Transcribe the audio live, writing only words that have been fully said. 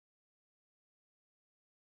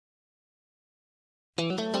Do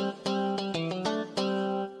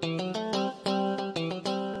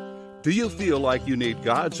you feel like you need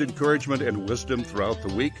God's encouragement and wisdom throughout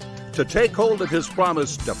the week to take hold of His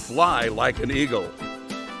promise to fly like an eagle?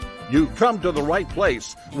 You've come to the right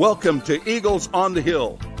place. Welcome to Eagles on the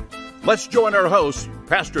Hill. Let's join our host,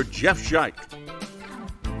 Pastor Jeff Scheich.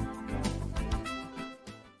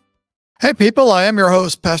 Hey people, I am your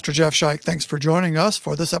host, Pastor Jeff Scheich. Thanks for joining us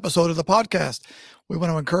for this episode of the podcast. We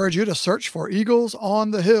want to encourage you to search for Eagles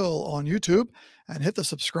on the Hill on YouTube and hit the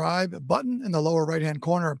subscribe button in the lower right-hand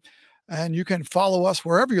corner. And you can follow us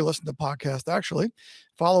wherever you listen to podcasts, actually.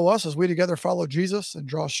 Follow us as we together follow Jesus and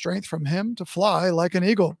draw strength from Him to fly like an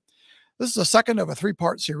eagle. This is the second of a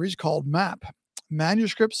three-part series called MAP,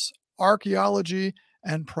 Manuscripts, Archaeology,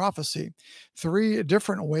 and Prophecy. Three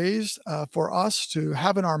different ways for us to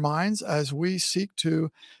have in our minds as we seek to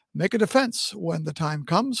make a defense when the time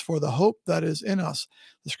comes for the hope that is in us.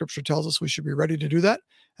 The scripture tells us we should be ready to do that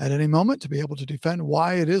at any moment to be able to defend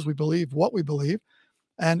why it is we believe what we believe.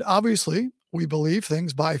 And obviously, we believe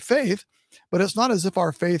things by faith, but it's not as if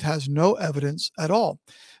our faith has no evidence at all.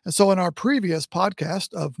 And so in our previous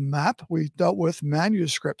podcast of MAP, we dealt with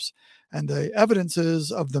manuscripts and the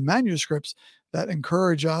evidences of the manuscripts that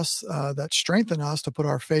encourage us, that strengthen us to put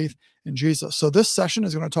our faith in Jesus. So this session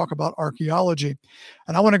is going to talk about archaeology.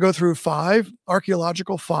 And I want to go through 5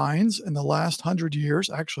 archaeological finds in the last 100 years,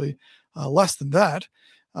 actually less than that,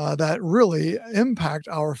 that really impact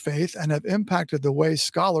our faith and have impacted the way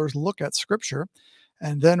scholars look at Scripture.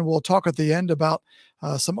 And then we'll talk at the end about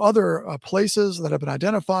some other places that have been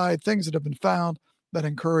identified, things that have been found that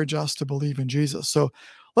encourage us to believe in Jesus. So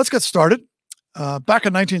let's get started. Back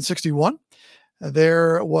in 1961,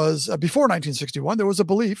 before 1961, there was a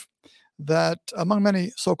belief that among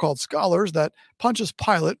many so-called scholars that Pontius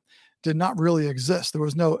Pilate did not really exist. There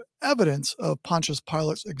was no evidence of Pontius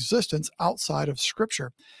Pilate's existence outside of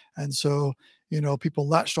Scripture. And so, people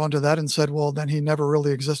latched onto that and said, well, then he never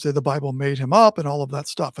really existed. The Bible made him up and all of that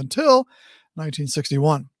stuff until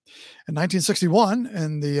 1961. In 1961,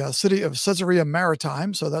 in the city of Caesarea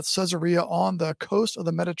Maritime, so that's Caesarea on the coast of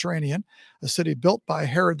the Mediterranean, a city built by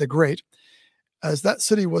Herod the Great, as that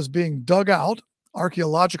city was being dug out,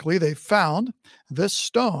 archaeologically, they found this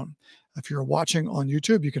stone. If you're watching on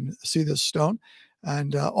YouTube, you can see this stone.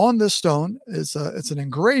 And on this stone is it's an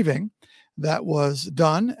engraving that was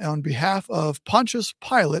done on behalf of Pontius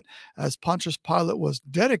Pilate, as Pontius Pilate was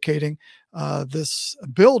dedicating this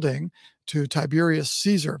building to Tiberius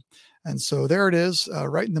Caesar. And so there it is,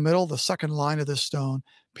 right in the middle, the second line of this stone,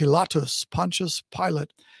 Pilatus, Pontius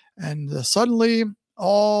Pilate. And suddenly,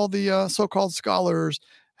 all the so-called scholars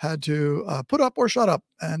had to put up or shut up,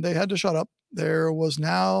 and they had to shut up. There was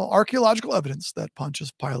now archaeological evidence that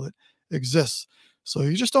Pontius Pilate exists. So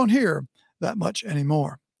you just don't hear that much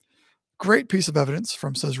anymore. Great piece of evidence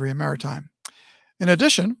from Caesarea Maritime. In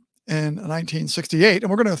addition, in 1968, and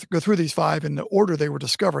we're going to go through these 5 in the order they were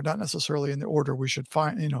discovered, not necessarily in the order we should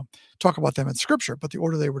talk about them in Scripture, but the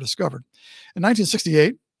order they were discovered. In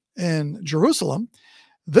 1968, in Jerusalem,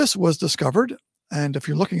 this was discovered. And if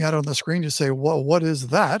you're looking at it on the screen, you say, well, what is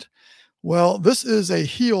that? Well, this is a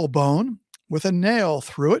heel bone with a nail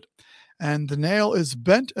through it. And the nail is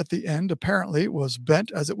bent at the end. Apparently, it was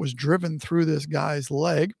bent as it was driven through this guy's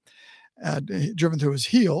leg, driven through his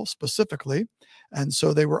heel specifically. And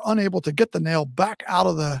so they were unable to get the nail back out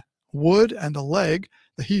of the wood and the leg,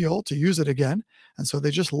 the heel, to use it again. And so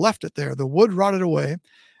they just left it there. The wood rotted away,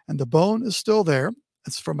 and the bone is still there.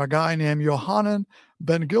 It's from a guy named Yohanan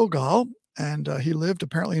ben Gilgal. And he lived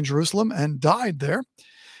apparently in Jerusalem and died there.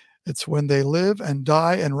 It's when they live and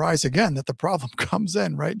die and rise again that the problem comes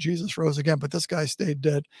in, right? Jesus rose again, but this guy stayed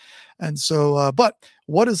dead. And so, but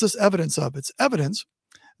what is this evidence of? It's evidence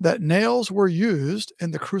that nails were used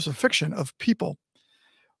in the crucifixion of people.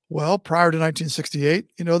 Well, prior to 1968,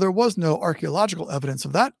 there was no archaeological evidence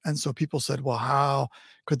of that. And so people said, well, how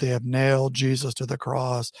could they have nailed Jesus to the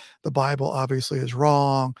cross? The Bible obviously is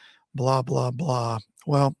wrong, blah, blah, blah.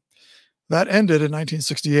 Well, that ended in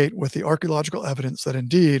 1968 with the archaeological evidence that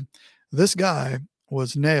indeed this guy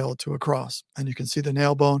was nailed to a cross. And you can see the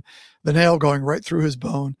nail going right through his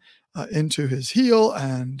bone into his heel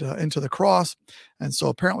and into the cross. And so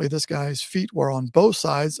apparently this guy's feet were on both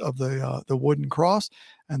sides of the wooden cross,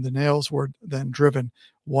 and the nails were then driven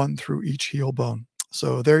one through each heel bone.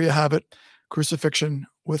 So there you have it, crucifixion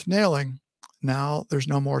with nailing. Now there's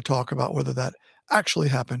no more talk about whether that actually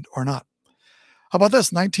happened or not. How about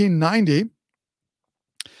this? 1990,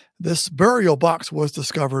 this burial box was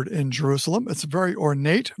discovered in Jerusalem. It's a very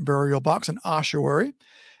ornate burial box, an ossuary.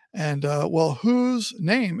 And, whose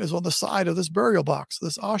name is on the side of this burial box,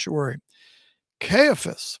 this ossuary?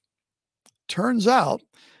 Caiaphas, turns out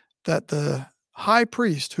that the high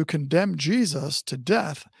priest who condemned Jesus to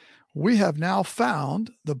death, we have now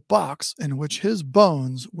found the box in which his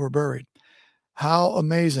bones were buried. How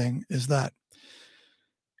amazing is that?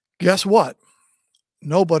 Guess what?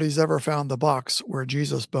 Nobody's ever found the box where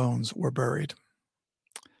Jesus' bones were buried.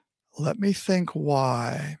 Let me think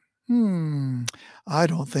why. I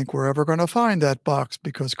don't think we're ever going to find that box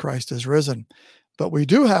because Christ is risen. But we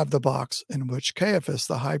do have the box in which Caiaphas,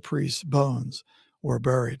 the high priest's bones were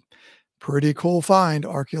buried. Pretty cool find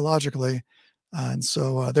archaeologically. And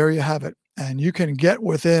so there you have it. And you can get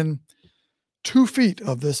within 2 feet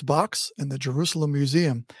of this box in the Jerusalem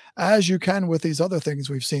Museum, as you can with these other things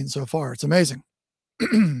we've seen so far. It's amazing.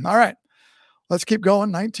 All right, let's keep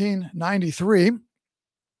going. 1993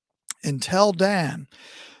 in Tel Dan.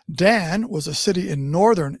 Dan was a city in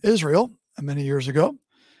northern Israel many years ago.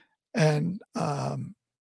 And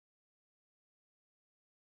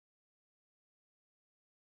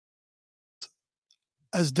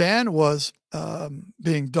as Dan was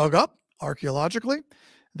being dug up archaeologically,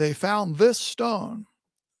 they found this stone.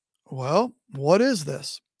 Well, what is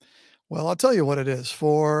this? Well, I'll tell you what it is.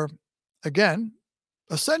 For, again,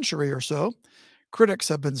 a century or so, critics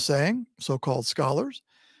have been saying, so-called scholars,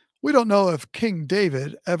 we don't know if King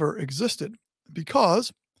David ever existed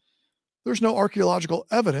because there's no archaeological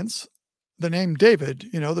evidence. The name David,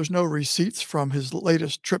 there's no receipts from his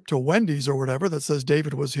latest trip to Wendy's or whatever that says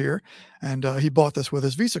David was here and he bought this with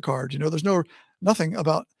his Visa card. There's nothing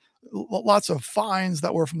about lots of finds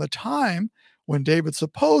that were from the time when David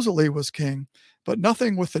supposedly was king, but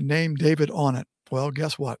nothing with the name David on it. Well,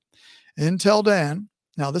 guess what? In Tel Dan,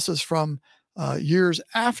 now this is from years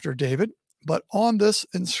after David, but on this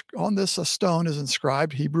stone is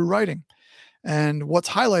inscribed Hebrew writing. And what's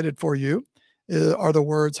highlighted for you are the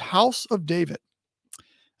words House of David.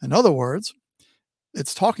 In other words,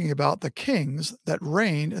 it's talking about the kings that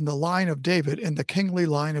reigned in the line of David, in the kingly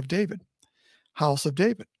line of David, House of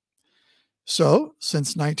David. So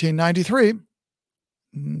since 1993,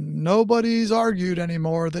 nobody's argued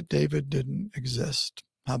anymore that David didn't exist.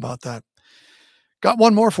 How about that? Got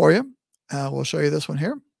one more for you. We'll show you this one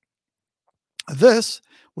here. This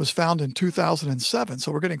was found in 2007.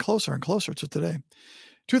 So we're getting closer and closer to today.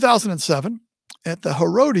 2007 at the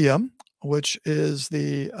Herodium, which is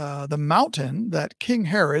the mountain that King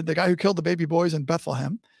Herod, the guy who killed the baby boys in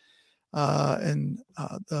Bethlehem, in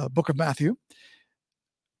the book of Matthew.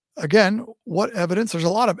 Again, what evidence? There's a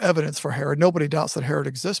lot of evidence for Herod. Nobody doubts that Herod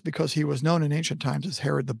exists because he was known in ancient times as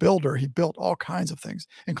Herod the Builder. He built all kinds of things,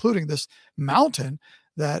 including this mountain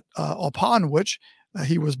that upon which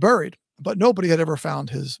he was buried. But nobody had ever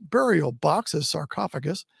found his burial box, his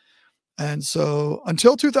sarcophagus. And so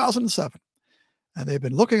until 2007, and they've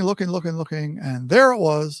been looking, and there it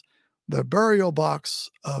was, the burial box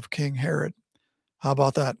of King Herod. How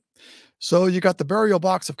about that? So you got the burial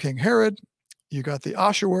box of King Herod. You got the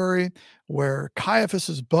ossuary where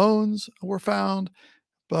Caiaphas's bones were found.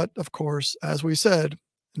 But of course, as we said,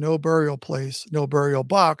 no burial place, no burial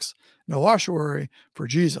box, no ossuary for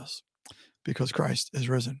Jesus because Christ is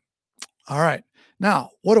risen. All right.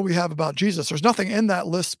 Now, what do we have about Jesus? There's nothing in that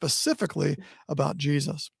list specifically about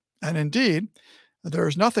Jesus. And indeed,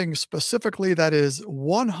 there's nothing specifically that is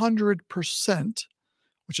 100%,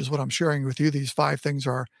 which is what I'm sharing with you. These 5 things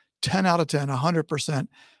are 10 out of 10, 100%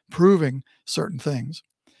 proving certain things.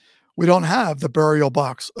 We don't have the burial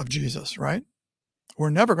box of Jesus, right?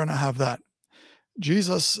 We're never going to have that.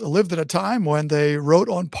 Jesus lived at a time when they wrote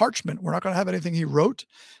on parchment. We're not going to have anything he wrote,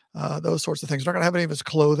 those sorts of things. We're not going to have any of his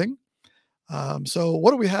clothing. So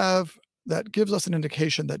what do we have that gives us an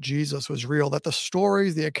indication that Jesus was real, that the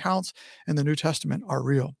stories, the accounts in the New Testament are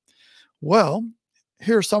real? Well,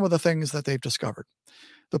 here's some of the things that they've discovered.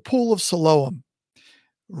 The Pool of Siloam,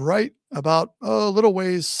 right about a little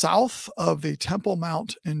ways south of the Temple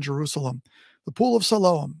Mount in Jerusalem. The Pool of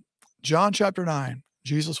Siloam, John chapter 9.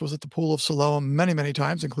 Jesus was at the Pool of Siloam many, many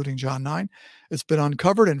times, including John 9. It's been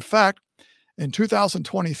uncovered. In fact, in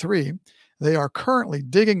 2023, they are currently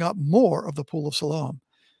digging up more of the Pool of Siloam.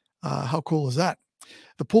 How cool is that?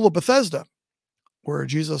 The Pool of Bethesda, where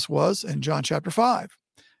Jesus was in John chapter 5.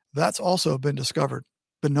 That's also been discovered,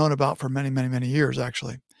 been known about for many, many, many years,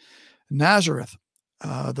 actually. Nazareth,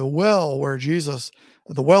 the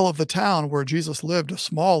well of the town where Jesus lived, a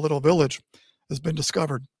small little village, has been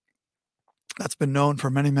discovered. That's been known for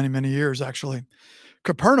many, many, many years, actually.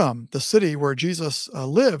 Capernaum, the city where Jesus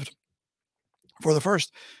lived for the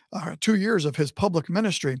first 2 years of his public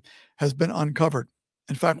ministry, has been uncovered.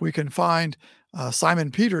 In fact, we can find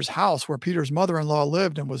Simon Peter's house where Peter's mother-in-law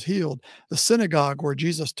lived and was healed, the synagogue where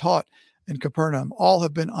Jesus taught in Capernaum, all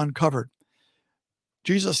have been uncovered.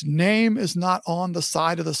 Jesus' name is not on the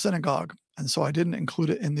side of the synagogue, and so I didn't include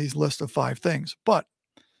it in these list of 5 things, but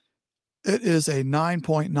it is a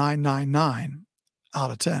 9.999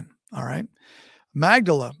 out of 10, all right?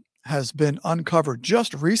 Magdala has been uncovered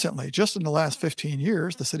just recently, just in the last 15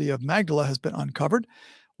 years. The city of Magdala has been uncovered,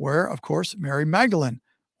 where, of course, Mary Magdalene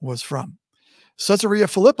was from. Caesarea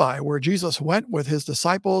Philippi, where Jesus went with his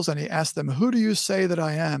disciples and he asked them, "Who do you say that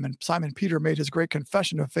I am?" And Simon Peter made his great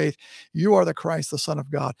confession of faith, "You are the Christ, the Son of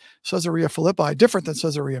God." Caesarea Philippi, different than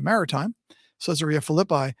Caesarea Maritime. Caesarea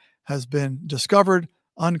Philippi has been discovered,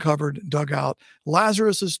 uncovered, dug out.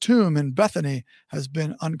 Lazarus's tomb in Bethany has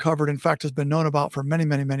been uncovered, in fact, has been known about for many,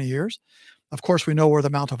 many, many years. Of course, we know where the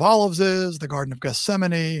Mount of Olives is, the Garden of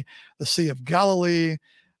Gethsemane, the Sea of Galilee.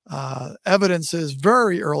 Evidences,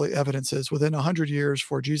 very early evidences within 100 years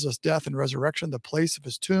for Jesus' death and resurrection, the place of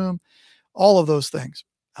his tomb, all of those things.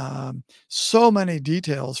 So many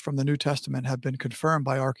details from the New Testament have been confirmed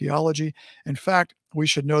by archaeology. In fact, we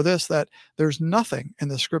should know this, that there's nothing in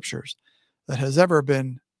the scriptures that has ever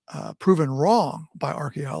been proven wrong by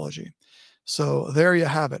archaeology. So there you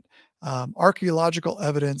have it. Archaeological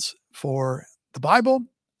evidence for the Bible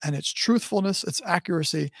and its truthfulness, its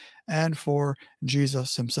accuracy, and for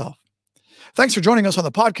Jesus himself. Thanks for joining us on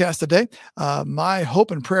the podcast today. My hope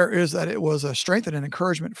and prayer is that it was a strength and an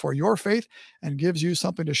encouragement for your faith and gives you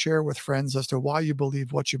something to share with friends as to why you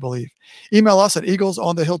believe what you believe. Email us at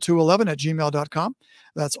eaglesonthehill211@gmail.com.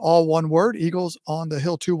 That's all one word,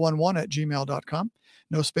 eaglesonthehill211@gmail.com.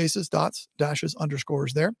 No spaces, dots, dashes,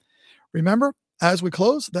 underscores there. Remember, as we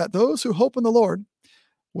close, that those who hope in the Lord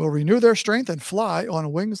will renew their strength and fly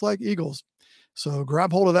on wings like eagles. So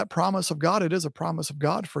grab hold of that promise of God. It is a promise of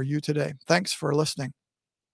God for you today. Thanks for listening.